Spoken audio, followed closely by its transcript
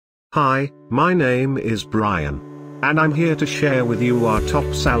Hi, my name is Brian. And I'm here to share with you our top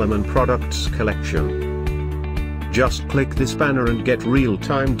Salomon products collection. Just click this banner and get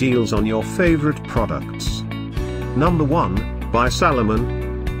real-time deals on your favorite products. Number 1, by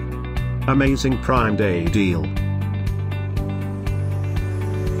Salomon. Amazing Prime Day deal.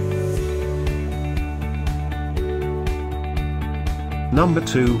 Number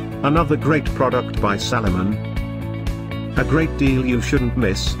 2, another great product by Salomon. A great deal you shouldn't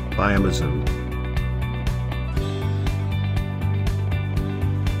miss, by Amazon.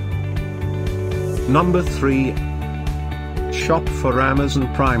 Number 3. Shop for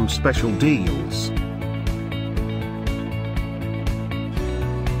Amazon Prime special deals.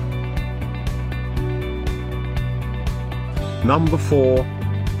 Number 4.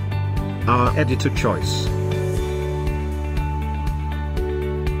 Our editor choice.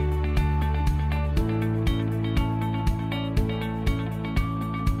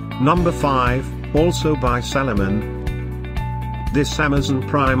 Number 5, also by Salomon. This Amazon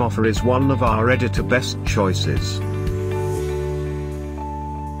Prime offer is one of our editor best choices.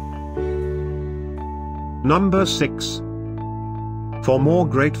 Number 6. For more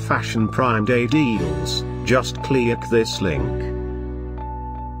great fashion Prime Day deals, just click this link.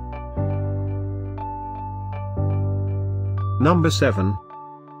 Number 7.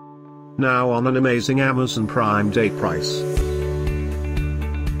 Now on an amazing Amazon Prime Day price.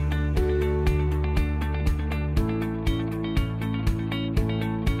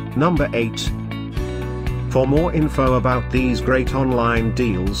 Number 8. For more info about these great online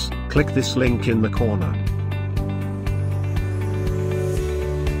deals, click this link in the corner.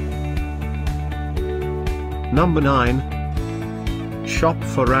 Number 9. Shop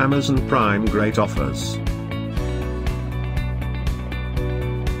for Amazon Prime great offers.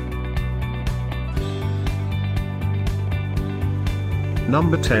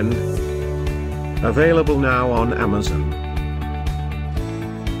 Number 10. Available now on Amazon.